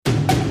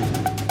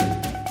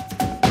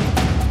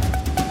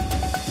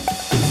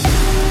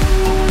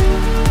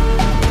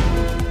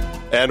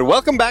And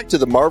welcome back to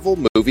the Marvel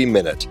Movie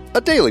Minute,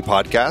 a daily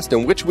podcast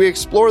in which we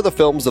explore the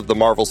films of the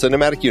Marvel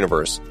Cinematic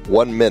Universe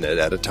 1 minute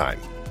at a time.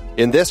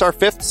 In this, our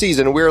 5th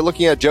season, we are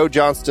looking at Joe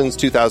Johnston's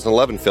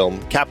 2011 film,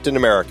 Captain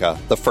America,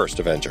 The First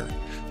Avenger.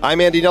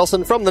 I'm Andy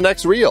Nelson from The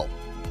Next Reel.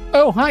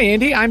 Oh, hi,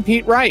 Andy. I'm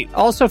Pete Wright,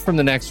 also from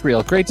The Next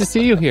Reel. Great to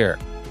see you here.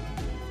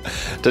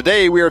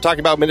 Today, we are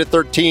talking about Minute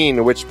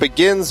 13, which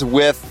begins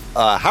with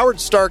Howard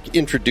Stark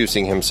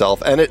introducing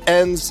himself, and it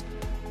ends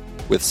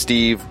with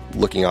Steve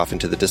looking off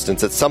into the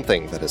distance at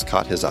something that has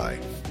caught his eye.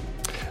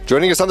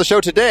 Joining us on the show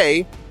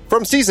today,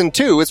 from Season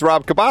 2, it's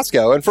Rob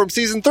Cabasco, and from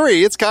Season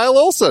 3, it's Kyle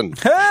Olson.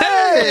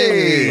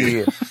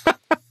 Hey!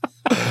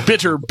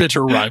 bitter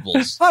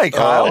rivals. Hi,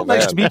 Kyle. Oh,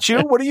 nice man. to meet you.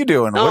 What are you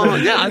doing? Oh,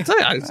 yeah, I'll tell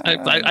you,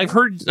 I've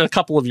heard a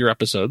couple of your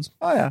episodes.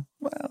 Oh, yeah.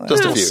 Well,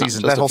 Just a that few.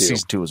 Season, Just that a whole few.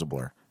 Season 2 was a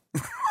blur.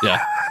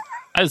 Yeah.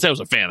 I didn't say I was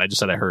a fan. I just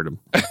said I heard him.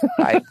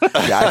 I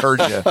heard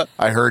you.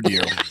 I heard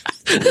you.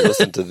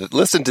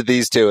 Listen to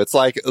these two. It's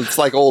like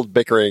old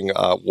bickering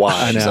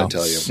wives, I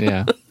tell you.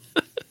 Yeah.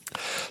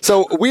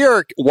 So we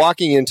are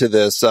walking into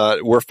this.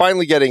 We're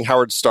finally getting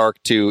Howard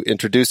Stark to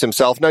introduce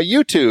himself. Now,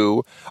 you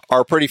two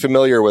are pretty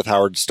familiar with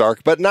Howard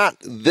Stark, but not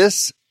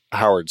this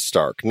Howard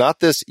Stark, not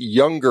this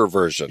younger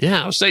version.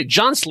 Yeah, I was saying,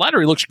 John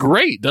Slattery looks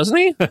great, doesn't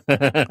he?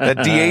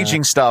 That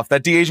de-aging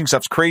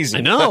stuff's crazy.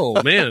 I know,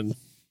 man.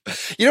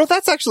 You know,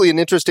 that's actually an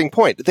interesting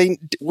point.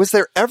 Was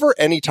there ever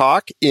any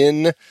talk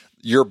in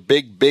your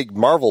big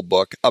Marvel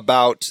book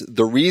about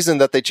the reason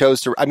that they chose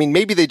to? I mean,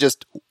 maybe they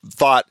just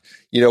thought,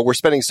 we're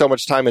spending so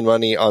much time and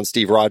money on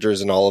Steve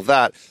Rogers and all of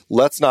that.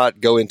 Let's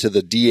not go into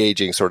the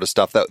de-aging sort of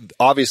stuff that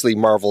obviously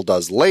Marvel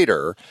does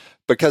later,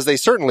 because they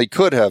certainly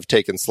could have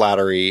taken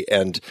Slattery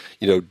and,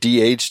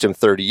 de-aged him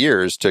 30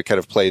 years to kind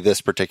of play this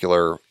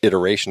particular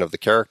iteration of the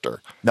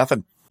character.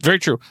 Nothing. Very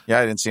true. Yeah,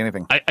 I didn't see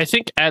anything. I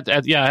think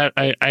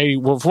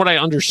well, from what I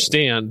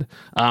understand,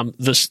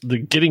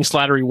 the getting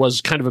Slattery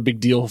was kind of a big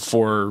deal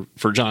for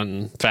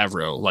Jon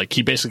Favreau. Like,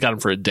 he basically got him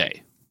for a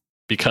day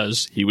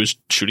because he was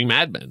shooting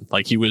Mad Men.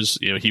 Like, he's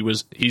a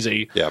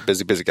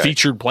busy guy,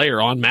 featured player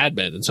on Mad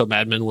Men, and so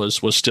Mad Men was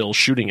still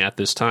shooting at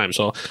this time.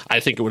 So I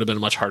think it would have been a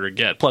much harder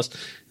get. Plus,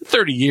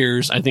 30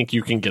 years, I think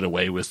you can get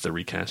away with the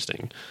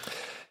recasting.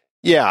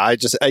 Yeah,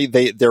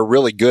 they're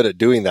really good at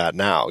doing that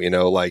now,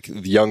 like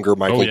younger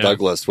Michael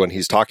Douglas when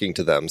he's talking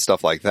to them,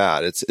 stuff like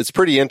that. It's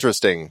pretty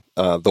interesting,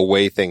 the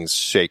way things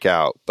shake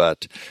out.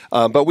 But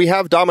we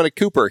have Dominic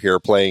Cooper here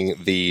playing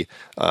the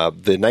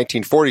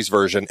 1940s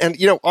version. And,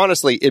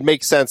 honestly, it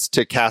makes sense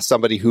to cast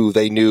somebody who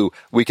they knew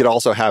we could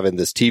also have in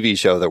this TV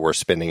show that we're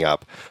spinning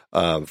up,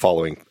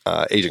 following,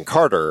 Agent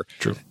Carter.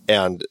 True.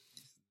 And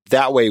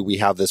that way we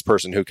have this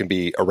person who can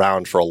be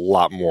around for a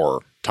lot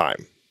more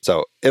time.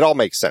 So it all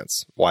makes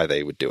sense why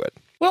they would do it.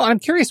 Well, I'm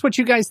curious what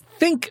you guys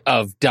think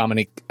of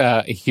Dominic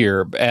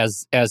here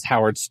as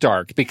Howard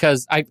Stark,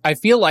 because I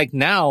feel like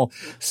now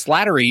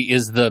Slattery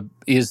is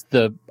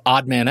the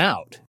odd man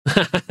out.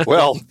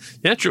 Well,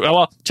 yeah, true.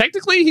 Well,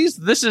 technically,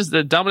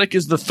 Dominic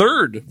is the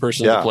third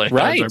person to play,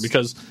 right?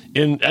 Because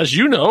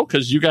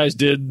because you guys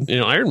did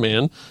Iron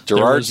Man.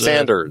 Gerard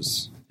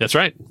Sanders. That's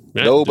right.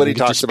 Yeah, Nobody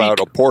talks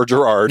about a poor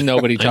Gerard.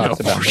 Nobody talks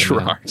about poor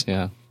Gerard.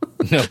 Yeah.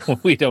 No,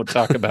 we don't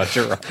talk about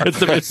Gerard.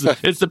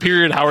 It's the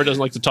period Howard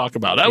doesn't like to talk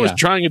about. I was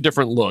trying a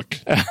different look.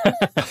 But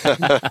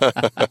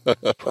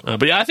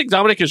yeah, I think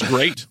Dominic is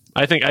great.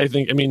 I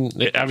mean,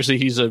 obviously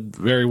he's a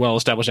very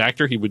well-established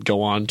actor. He would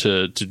go on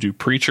to do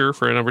Preacher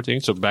for a number of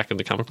things, so back in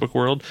the comic book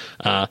world.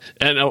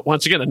 And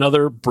once again,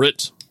 another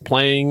Brit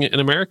playing an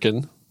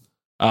American.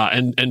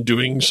 And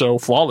doing so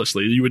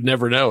flawlessly. You would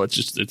never know.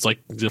 It's like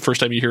the first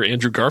time you hear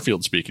Andrew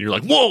Garfield speak, and you're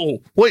like,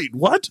 whoa, wait,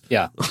 what?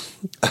 Yeah.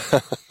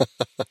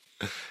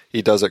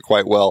 He does it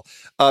quite well.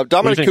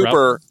 Dominic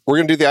Cooper, Rob? We're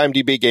going to do the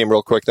IMDb game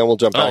real quick, then we'll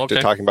jump back to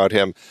talking about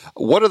him.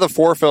 What are the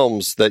 4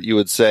 films that you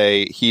would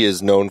say he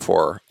is known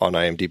for on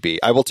IMDb?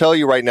 I will tell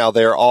you right now,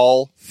 they're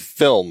all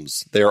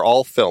films. They're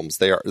all films.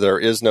 There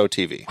is no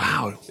TV.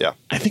 Wow. Yeah.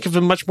 I think of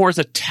him much more as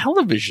a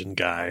television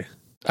guy.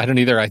 I don't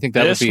either. I think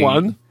that would be... This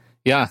one?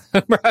 Yeah,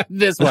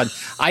 this one.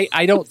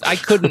 I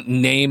couldn't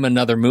name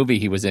another movie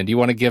he was in. Do you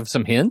want to give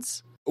some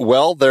hints?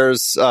 Well,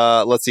 there's,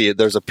 let's see,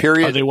 there's a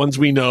period. Are they ones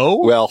we know?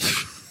 Well,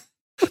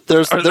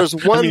 there's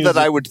one that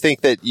I would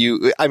think that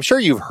I'm sure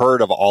you've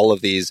heard of all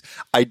of these.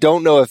 I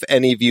don't know if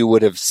any of you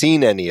would have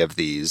seen any of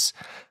these.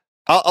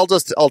 I'll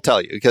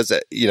tell you because,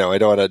 I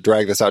don't want to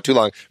drag this out too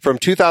long. From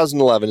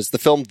 2011, it's the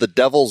film The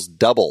Devil's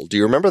Double. Do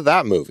you remember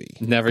that movie?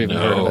 Never even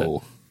heard of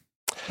it.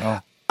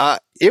 Oh.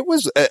 It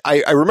was,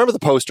 I remember the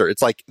poster.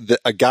 It's like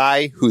a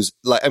guy who's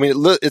like,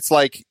 it's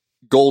like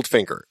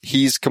Goldfinger.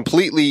 He's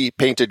completely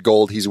painted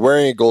gold. He's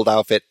wearing a gold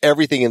outfit.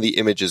 Everything in the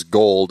image is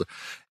gold.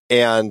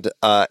 And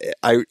I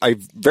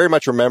very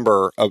much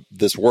remember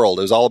this world.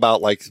 It was all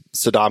about like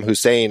Saddam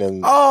Hussein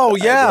and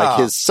like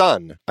his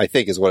son, I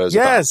think is what it was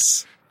about.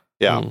 Yes.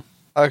 Yeah.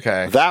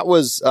 Okay. That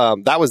was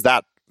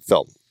that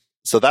film.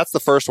 So that's the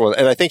first one,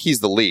 and I think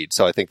he's the lead,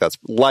 so I think that's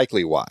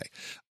likely why.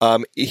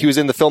 He was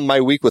in the film My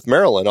Week with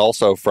Marilyn,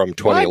 also from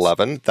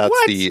 2011. What?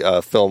 That's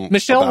the film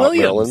Michelle about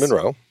Williams. Marilyn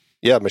Monroe.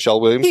 Yeah, Michelle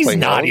Williams. He's playing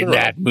not Marilyn in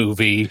Monroe. that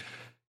movie.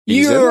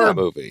 He's in You're that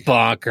movie.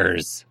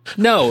 bonkers.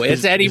 No,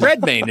 it's Eddie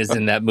Redmayne is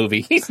in that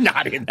movie. He's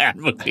not in that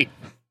movie.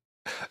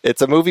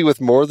 It's a movie with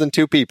more than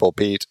two people,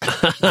 Pete.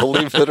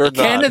 Believe it or not.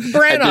 Kenneth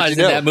Branagh's in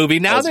that movie.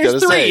 Now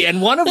there's three,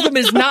 and one of them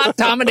is not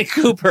Dominic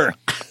Cooper.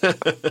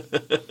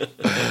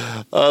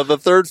 The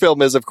third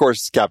film is, of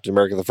course, Captain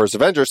America: The First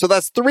Avenger. So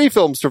that's three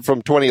films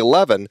from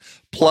 2011,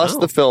 plus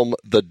the film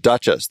The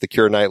Duchess, the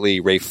Keira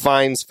Knightley, Ralph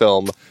Fiennes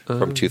film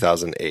from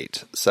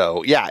 2008.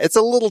 So, yeah, it's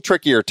a little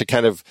trickier to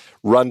kind of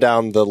run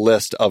down the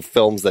list of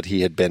films that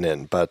he had been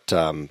in. But,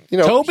 Toby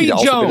he'd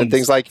also Jones, been in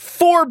things like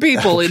 4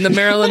 people in the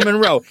Marilyn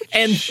Monroe,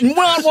 and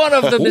not one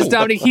of them is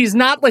Dominic. He's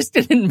not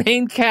listed in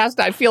main cast.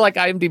 I feel like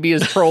IMDb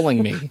is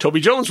trolling me. Toby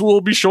Jones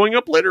will be showing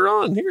up later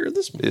on here in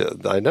this movie.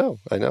 Yeah, I know.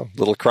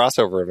 Little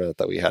crossover event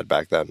that we had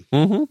back then.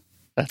 Mm-hmm.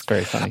 That's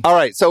very funny. All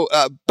right. So,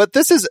 but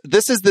this is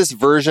this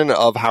version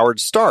of Howard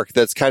Stark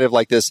that's kind of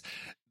like this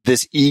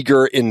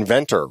eager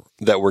inventor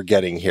that we're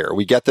getting here.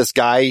 We get this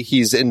guy,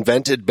 he's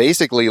invented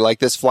basically like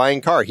this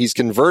flying car. He's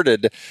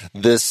converted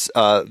this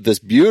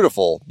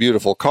beautiful,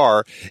 beautiful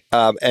car,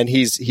 and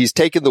he's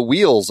taken the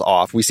wheels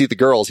off. We see the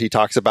girls, he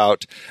talks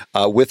about,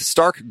 with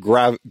Stark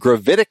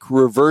gravitic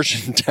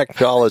reversion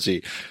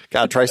technology.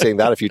 God, try saying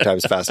that a few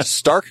times fast.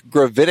 Stark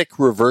gravitic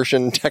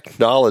reversion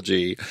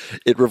technology.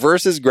 It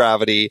reverses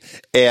gravity,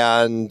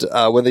 and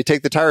when they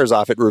take the tires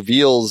off, it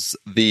reveals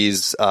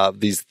these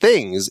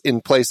things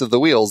in place of the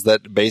wheels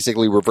that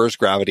basically reverse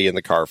gravity, and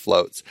the car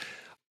floats.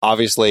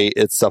 Obviously,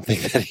 it's something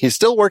that he's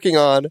still working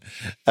on,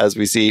 as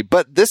we see.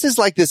 But this is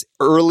like this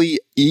early,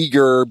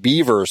 eager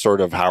beaver sort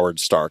of Howard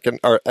Stark, and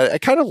I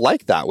kind of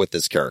like that with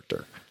this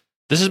character.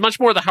 This is much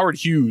more the Howard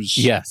Hughes.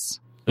 Yes.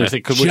 I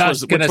think, which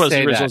was the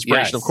original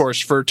inspiration, of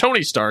course, for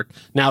Tony Stark.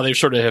 Now they've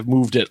sort of have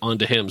moved it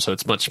onto him, so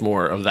it's much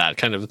more of that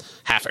kind of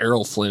half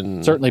Errol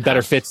Flynn. Certainly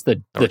better fits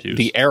the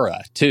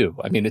era, too.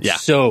 I mean,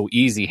 it's so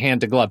easy,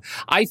 hand to glove.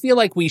 I feel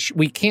like we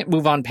can't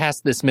move on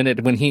past this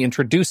minute when he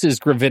introduces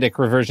gravitic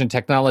reversion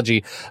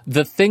technology.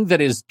 The thing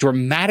that is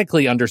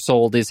dramatically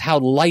undersold is how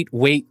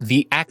lightweight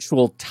the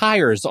actual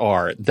tires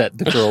are that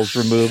the girls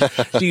remove.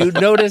 Do you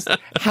notice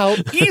how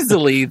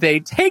easily they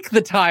take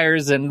the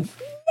tires and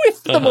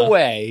whiff them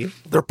away?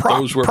 They're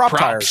Those were prop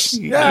props. tires.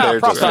 Yeah,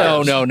 prop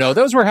tires. No.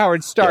 Those were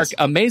Howard Stark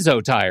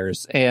Amazo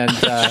tires. And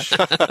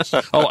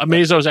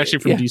Amazo is actually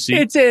from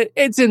DC.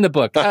 It's in the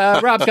book.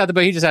 Rob's got the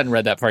book. He just hadn't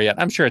read that far yet.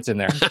 I'm sure it's in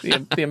there.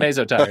 The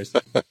Amazo tires.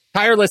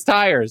 Tireless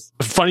tires.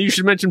 Funny you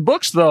should mention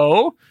books,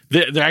 though.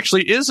 There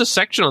actually is a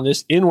section on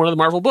this in one of the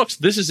Marvel books.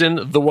 This is in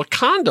the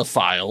Wakanda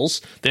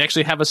Files. They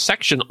actually have a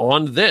section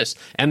on this,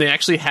 and they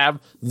actually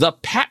have the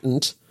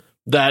patent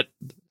that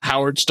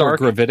Howard Stark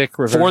gravitic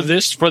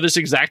reversion? for this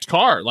exact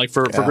car, like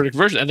for gravitic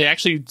reversion. And they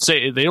actually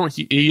say they don't.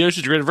 He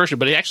uses gravitic reversion,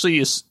 but he actually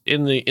is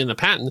in the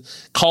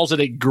patent calls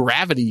it a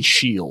gravity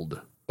shield.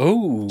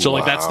 Oh, so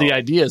like that's the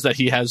idea, is that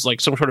he has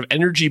like some sort of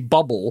energy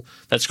bubble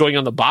that's going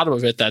on the bottom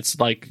of it that's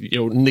like,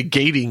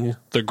 negating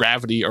the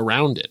gravity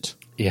around it.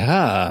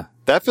 Yeah,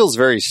 that feels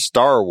very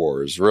Star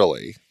Wars,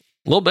 really.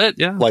 A little bit,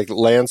 yeah. Like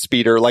land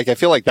speeder. Like, I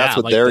feel like that's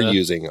what like they're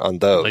using on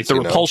those. Like the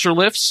repulsor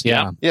lifts.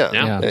 Yeah,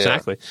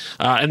 exactly.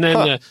 And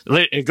then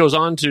it goes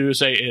on to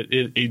say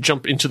it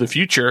jump into the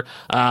future.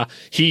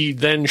 He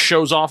then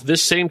shows off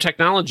this same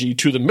technology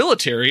to the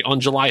military on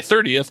July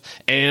 30th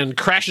and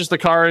crashes the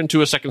car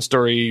into a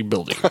second-story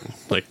building.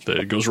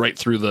 It goes right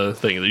through the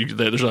thing.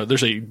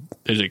 There's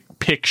a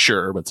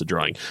picture, but it's a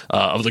drawing,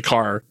 of the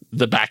car,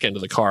 the back end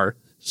of the car,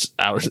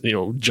 out,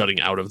 jutting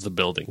out of the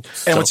building.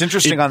 And what's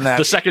interesting on that,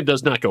 the second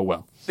does not go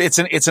well.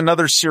 It's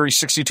another Series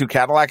 62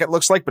 Cadillac, it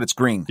looks like, but it's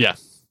green. Yeah.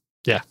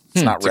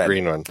 It's not red. A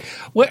green one.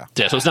 What?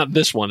 Yeah, so it's not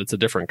this one, it's a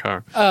different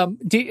car.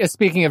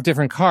 Speaking of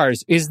different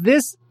cars, is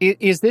this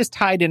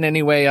tied in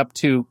any way up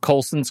to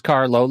Coulson's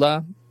car,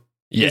 Lola?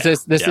 Yeah.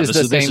 This is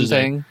the same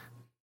thing?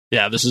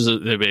 This is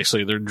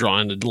they're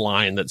drawing a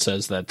line that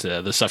says that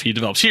the stuff he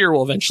develops here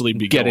will eventually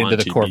be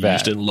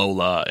used in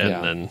Lola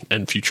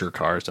and future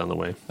cars down the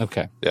way.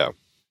 Okay. Yeah.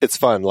 It's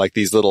fun, like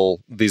these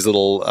little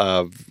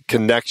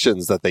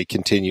connections that they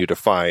continue to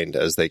find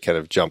as they kind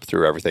of jump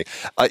through everything.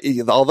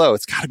 Although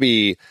it's got to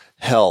be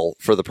hell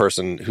for the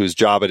person whose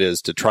job it is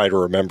to try to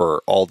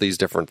remember all these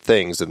different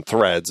things and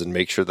threads and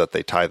make sure that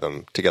they tie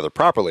them together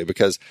properly.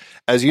 Because,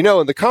 as you know,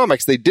 in the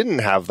comics, they didn't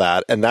have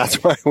that, and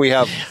that's why we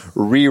have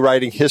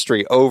rewriting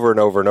history over and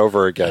over and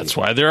over again. That's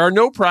why there are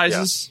no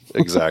prizes.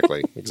 Yeah,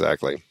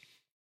 exactly.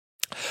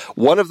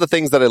 One of the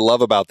things that I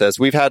love about this,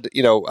 we've had,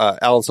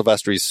 Alan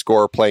Silvestri's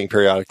score playing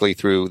periodically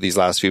through these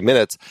last few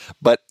minutes,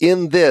 but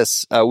in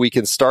this, we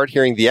can start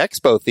hearing the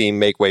Expo theme,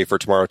 Make Way for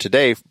Tomorrow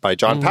Today, by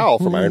John Powell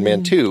from Iron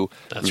Man 2,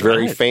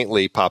 very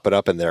faintly popping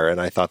up in there,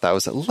 and I thought that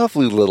was a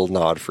lovely little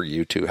nod for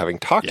you two, having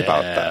talked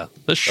about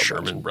that. The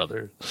Sherman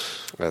Brothers.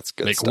 That's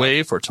good Make stuff.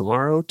 Way for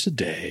Tomorrow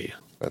Today.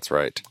 That's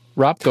right.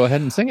 Rob, go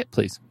ahead and sing it,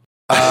 please.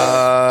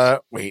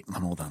 Wait,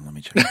 hold on, let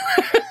me check.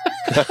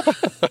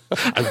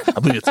 I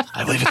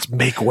believe it's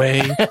make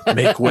way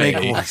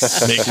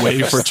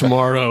for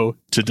tomorrow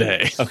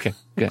today. Okay,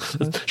 good.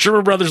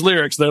 Sherman Brothers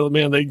lyrics,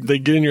 they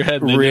get in your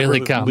head and really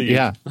come. leave.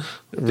 Yeah.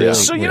 Really,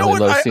 so you know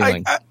what?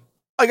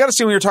 I got to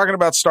say, when you're talking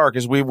about Stark,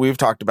 as we've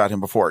talked about him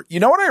before, you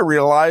know what I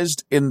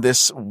realized in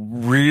this,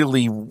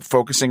 really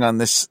focusing on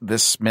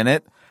this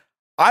minute?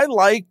 I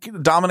like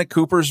Dominic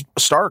Cooper's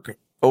Stark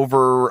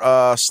over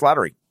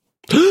Slattery.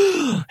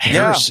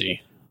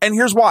 Heresy. Yeah. And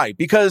here's why.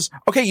 Because,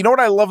 okay, you know what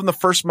I love in the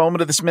first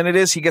moment of this minute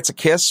is he gets a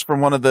kiss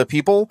from one of the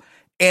people,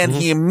 and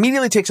he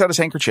immediately takes out his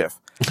handkerchief.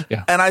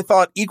 Yeah. And I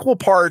thought equal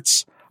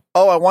parts,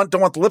 don't want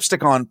the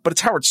lipstick on, but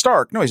it's Howard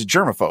Stark. No, he's a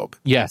germaphobe.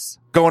 Yes.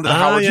 Going to the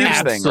Howard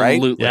Hughes thing,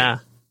 right? Yeah.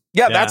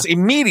 Yeah, that's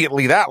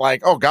immediately that,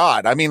 like, oh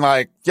God. I mean,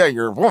 like, yeah,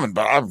 you're a woman,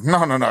 but no,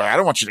 I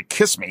don't want you to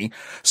kiss me.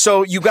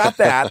 So you got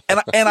that,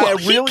 and I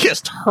really he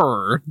kissed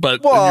her,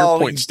 but your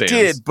point stands.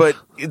 He did, but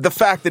the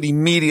fact that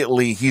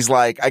immediately he's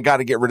like, I got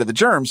to get rid of the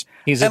germs.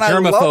 He's a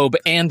germaphobe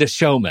and a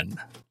showman.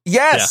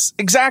 Yes,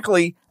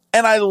 exactly.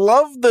 And I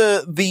love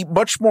the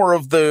much more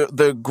of the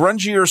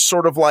grungier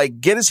sort of like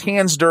get his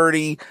hands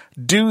dirty,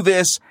 do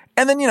this.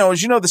 And then,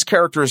 as you know, this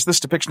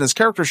depiction of this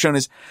character shown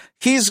is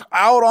he's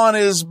out on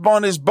his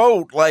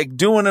boat, like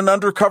doing an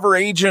undercover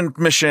agent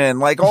mission,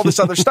 like all this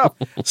other stuff.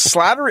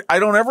 Slattery, I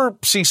don't ever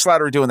see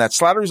Slattery doing that.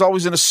 Slattery's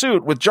always in a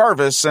suit with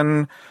Jarvis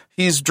and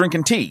he's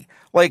drinking tea.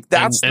 Like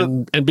that's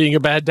and being a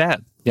bad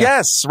dad. Yeah.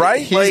 Yes.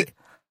 Right.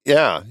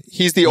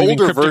 He's the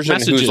older version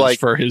who's like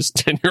for his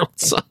 10-year-old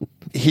son.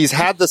 He's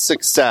had the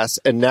success,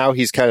 and now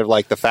he's kind of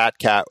like the fat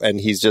cat, and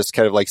he's just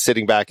kind of like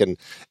sitting back and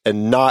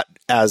not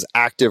as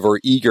active or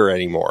eager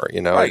anymore.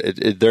 Right.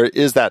 There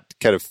is that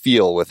kind of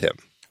feel with him.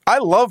 I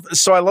love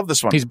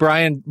this one. He's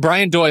Brian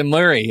Doyle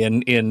Murray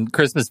in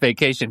Christmas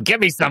Vacation. Give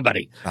me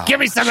somebody. Give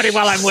me somebody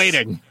while I'm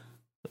waiting.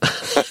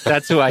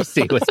 That's who I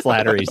see with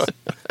Slattery's.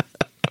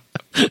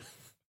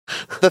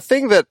 The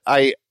thing that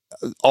I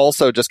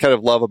also just kind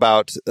of love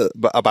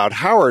about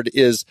Howard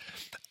is,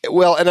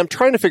 well, and I'm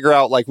trying to figure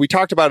out, like we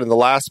talked about in the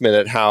last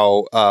minute,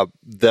 how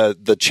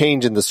the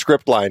change in the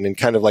script line and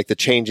kind of like the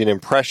change in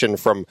impression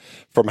from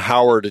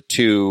Howard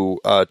to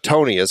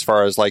Tony, as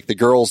far as like the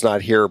girl's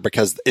not here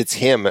because it's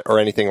him or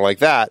anything like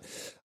that.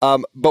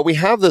 But we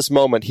have this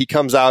moment. He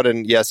comes out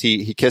and yes,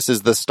 he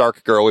kisses the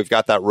Stark girl. We've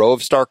got that row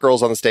of Stark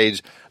girls on the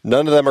stage.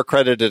 None of them are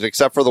credited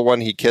except for the one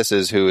he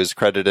kisses, who is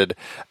credited.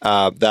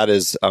 That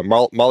is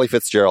Molly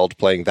Fitzgerald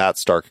playing that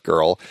Stark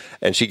girl,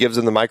 and she gives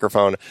him the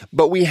microphone.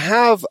 But we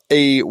have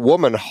a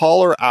woman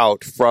holler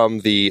out from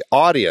the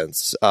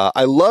audience,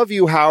 "I love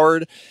you,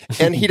 Howard,"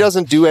 and he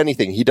doesn't do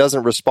anything. He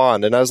doesn't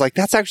respond. And I was like,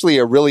 that's actually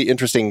a really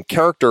interesting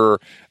character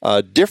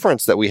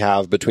difference that we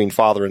have between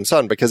father and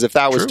son. Because if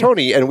that was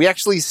Tony, and we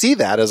actually see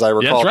that, as I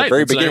recall, at the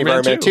very beginning of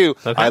Iron Man 2,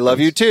 "I love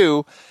you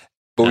too."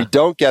 But we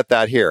don't get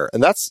that here.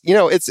 And that's,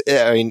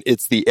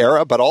 it's the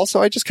era, but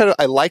also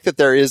I like that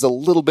there is a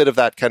little bit of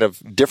that kind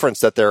of difference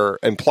that they're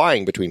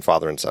implying between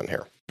father and son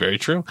here. Very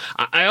true.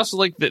 I also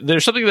like that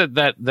there's something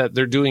that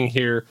they're doing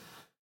here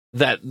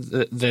that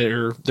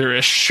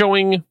they're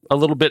showing a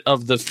little bit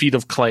of the feet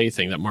of clay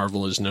thing that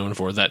Marvel is known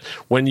for. That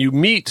when you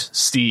meet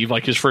Steve,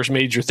 like his first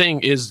major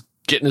thing is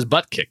getting his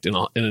butt kicked in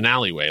an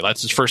alleyway.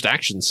 That's his first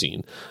action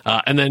scene.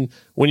 And then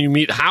when you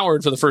meet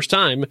Howard for the first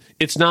time,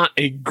 it's not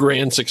a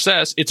grand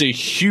success. It's a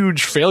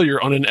huge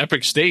failure on an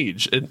epic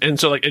stage. And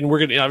so and we're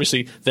going to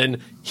obviously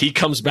then he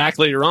comes back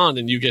later on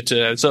and you get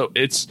to, so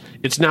it's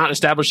not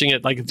establishing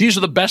it like these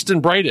are the best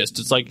and brightest.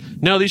 It's like,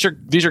 no, these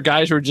are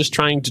guys who are just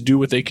trying to do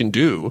what they can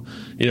do,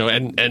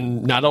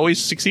 and not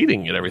always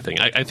succeeding at everything.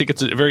 I think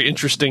it's a very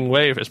interesting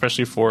way,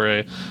 especially for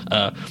a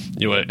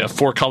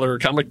 4-color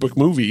comic book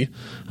movie,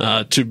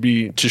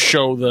 to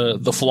show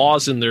the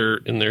flaws in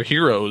their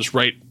heroes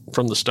right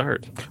from the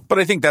start. But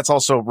I think that's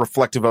also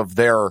reflective of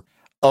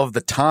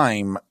the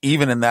time,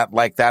 even in that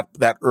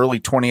early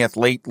 20th,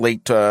 late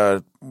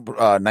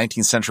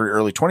 19th century,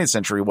 early 20th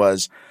century,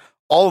 was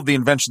all of the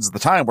inventions of the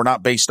time were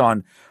not based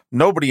on,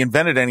 nobody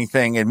invented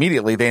anything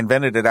immediately. They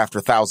invented it after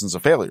thousands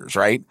of failures,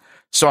 right?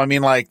 So, I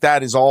mean, like,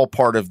 that is all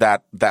part of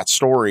that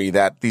story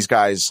that these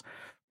guys,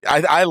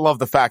 I love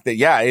the fact that,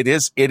 it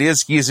is,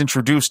 he is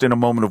introduced in a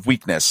moment of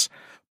weakness.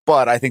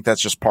 But I think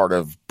that's just part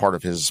of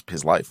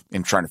his life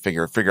in trying to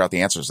figure out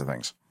the answers to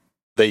things.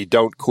 They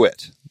don't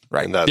quit.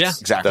 Right. And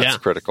that's, exactly. That's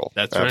critical.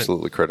 That's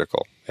absolutely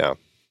critical. Yeah.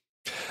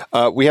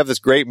 We have this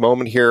great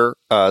moment here,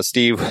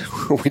 Steve.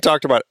 We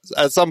talked about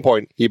at some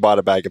point he bought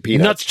a bag of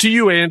peanuts. Nuts to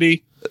you,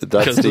 Andy.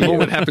 Because the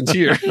moment happens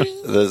here.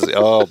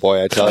 Oh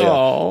boy, I tell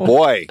you,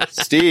 boy,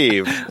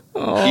 Steve,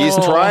 he's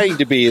trying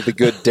to be the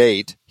good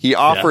date. He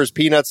offers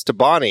peanuts to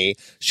Bonnie.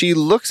 She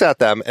looks at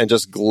them and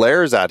just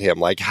glares at him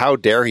like, how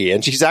dare he?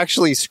 And she's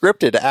actually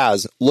scripted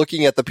as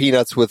looking at the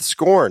peanuts with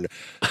scorn.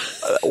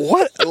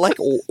 What? Like,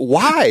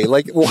 why?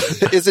 Like,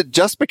 is it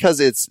just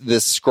because it's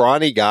this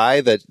scrawny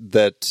guy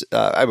that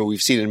I mean,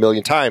 we've seen it a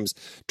million times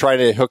trying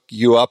to hook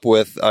you up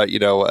with,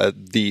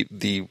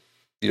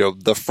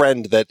 the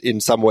friend that in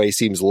some way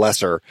seems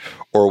lesser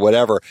or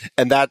whatever.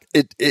 And that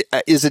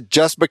is it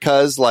just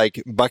because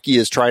like Bucky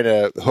is trying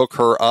to hook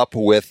her up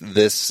with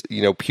this,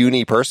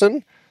 puny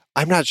person?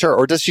 I'm not sure.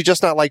 Or does she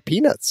just not like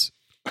peanuts?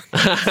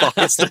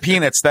 It's the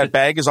peanuts. That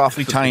bag is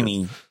awfully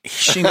tiny.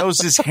 She knows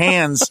his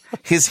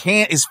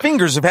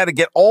fingers have had to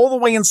get all the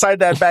way inside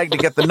that bag to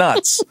get the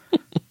nuts.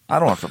 I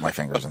don't want to put my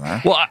fingers in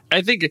there. Well,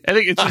 I think it's I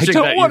interesting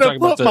don't that want you're to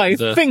talking put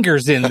about my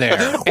fingers in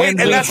there. Wait, and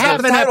we that's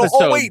have the an title.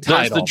 episode Oh, wait.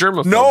 There's title. the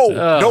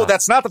germaphobe. No,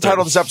 that's not the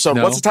title of this episode.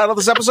 No. What's the title of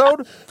this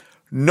episode?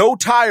 No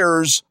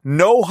tires,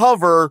 no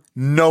hover,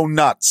 no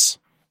nuts.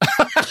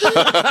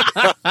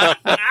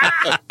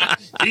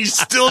 He's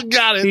still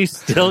got it. He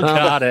still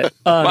got it.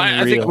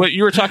 I think what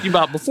you were talking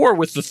about before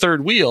with the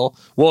third wheel,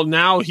 well,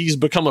 now he's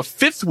become a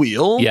fifth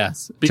wheel.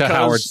 Yes, because to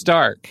Howard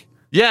Stark.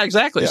 Yeah,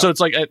 exactly. Yeah. So it's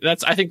like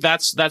I think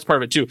that's part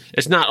of it too.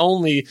 It's not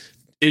only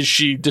is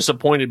she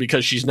disappointed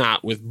because she's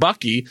not with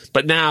Bucky,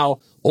 but now,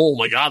 oh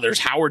my God, there's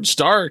Howard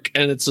Stark,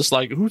 and it's just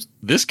like, who's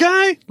this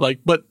guy? Like,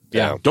 but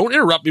Yeah. Don't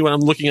interrupt me when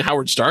I'm looking at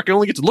Howard Stark. I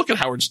only get to look at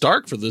Howard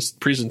Stark for this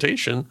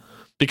presentation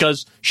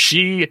because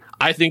she,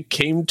 I think,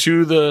 came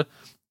to the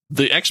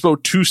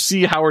expo to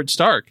see Howard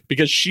Stark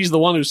because she's the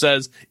one who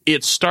says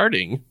it's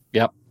starting.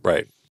 Yep.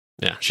 Right.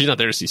 Yeah, she's not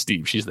there to see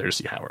Steve. She's there to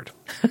see Howard.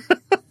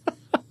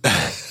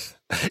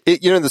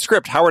 In the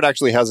script, Howard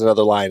actually has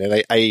another line,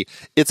 and I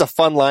it's a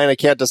fun line. I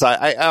can't decide.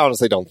 I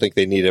honestly don't think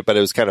they need it, but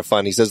it was kind of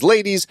fun. He says,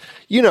 "Ladies,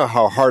 you know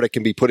how hard it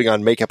can be putting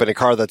on makeup in a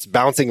car that's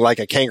bouncing like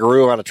a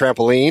kangaroo on a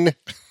trampoline."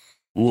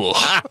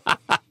 Wow.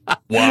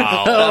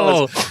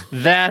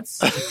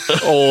 That's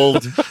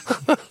old.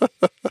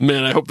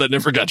 Man, I hope that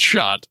never got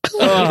shot.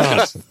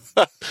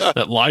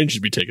 That line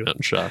should be taken out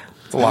and shot.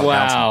 It's a lot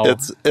Wow.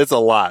 It's a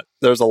lot.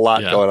 There's a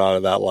lot going on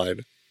in that line.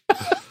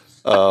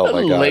 Oh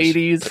my gosh,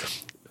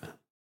 Ladies.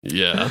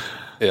 Yeah.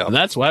 Yeah. And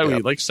that's why we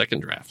like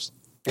second drafts.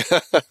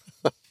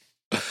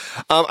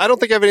 I don't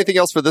think I have anything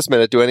else for this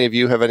minute. Do any of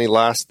you have any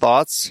last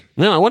thoughts?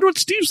 No, I wonder what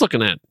Steve's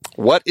looking at.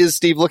 What is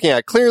Steve looking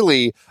at?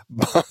 Clearly,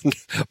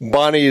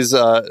 Bonnie's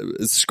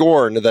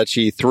scorn that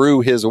she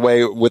threw his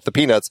way with the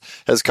peanuts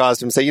has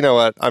caused him to say, you know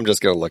what, I'm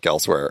just going to look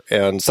elsewhere.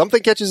 And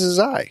something catches his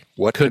eye.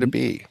 What could it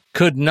be?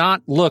 Could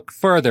not look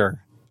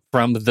further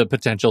from the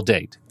potential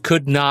date.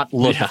 Could not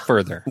look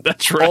further.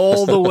 That's right.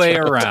 All the way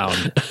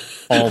around.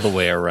 All the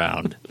way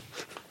around.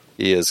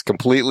 He is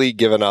completely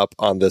given up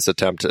on this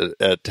attempt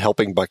at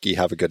helping Bucky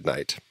have a good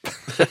night.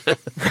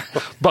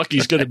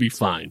 Bucky's going to be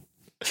fine.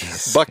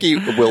 Bucky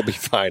will be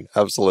fine.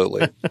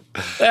 Absolutely.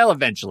 Well,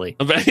 eventually.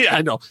 Yeah,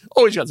 I know.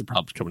 Always got some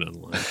problems coming down the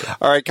line. But.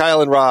 All right,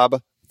 Kyle and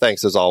Rob,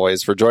 thanks as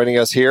always for joining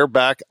us here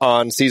back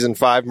on Season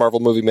 5 Marvel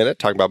Movie Minute,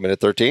 talking about Minute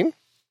 13.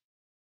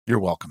 You're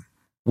welcome.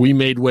 We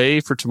made way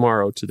for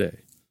tomorrow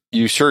today.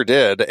 You sure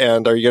did.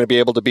 And are you going to be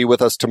able to be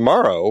with us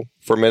tomorrow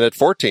for Minute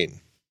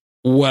 14?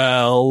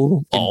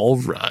 Well, all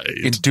right.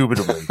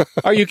 Indubitably.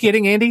 Are you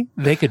kidding, Andy?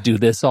 They could do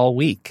this all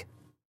week.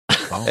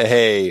 Oh.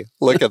 Hey,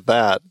 look at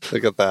that.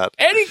 Look at that.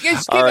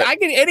 I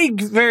get any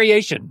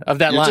variation of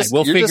that line.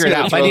 We'll figure it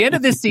out. By the end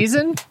of this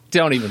season,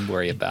 don't even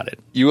worry about it.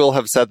 You will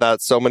have said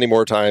that so many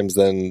more times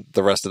than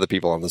the rest of the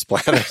people on this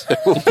planet. It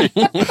will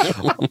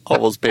be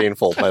almost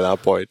painful by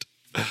that point.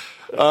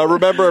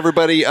 Remember,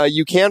 everybody,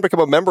 you can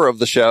become a member of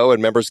the show,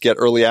 and members get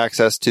early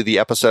access to the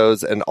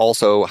episodes and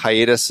also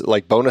hiatus,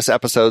 like bonus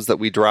episodes that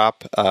we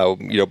drop.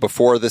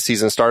 Before the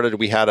season started,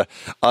 we had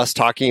us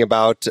talking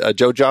about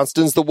Joe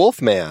Johnston's The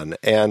Wolfman,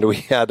 and we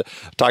had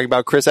talking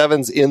about Chris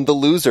Evans in The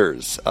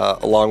Losers,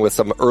 along with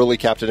some early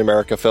Captain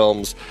America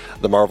films,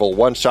 the Marvel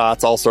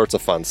one-shots, all sorts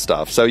of fun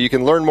stuff. So you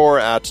can learn more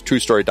at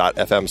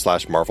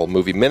truestory.fm/Marvel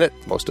Movie Minute.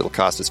 Most it'll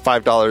cost is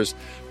 $5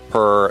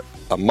 per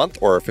a month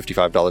or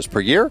 $55 per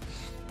year.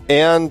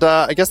 And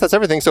I guess that's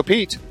everything. So,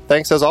 Pete,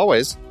 thanks as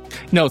always.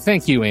 No,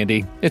 thank you,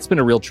 Andy. It's been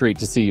a real treat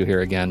to see you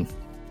here again.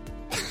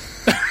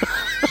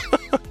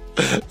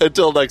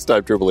 Until next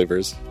time, true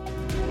believers.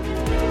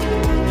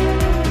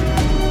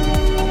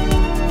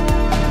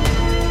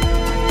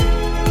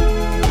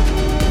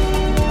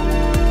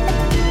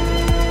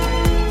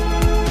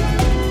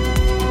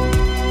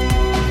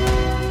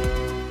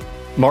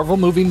 Marvel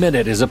Movie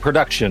Minute is a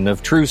production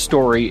of True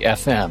Story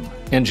FM.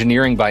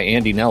 Engineering by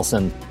Andy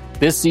Nelson.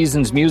 This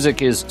season's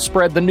music is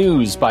Spread the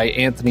News by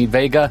Anthony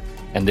Vega,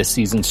 and this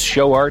season's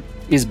show art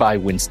is by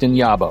Winston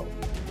Yabo.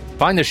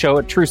 Find the show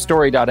at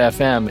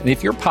truestory.fm, and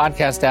if your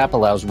podcast app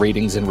allows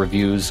ratings and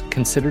reviews,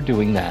 consider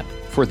doing that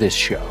for this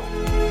show.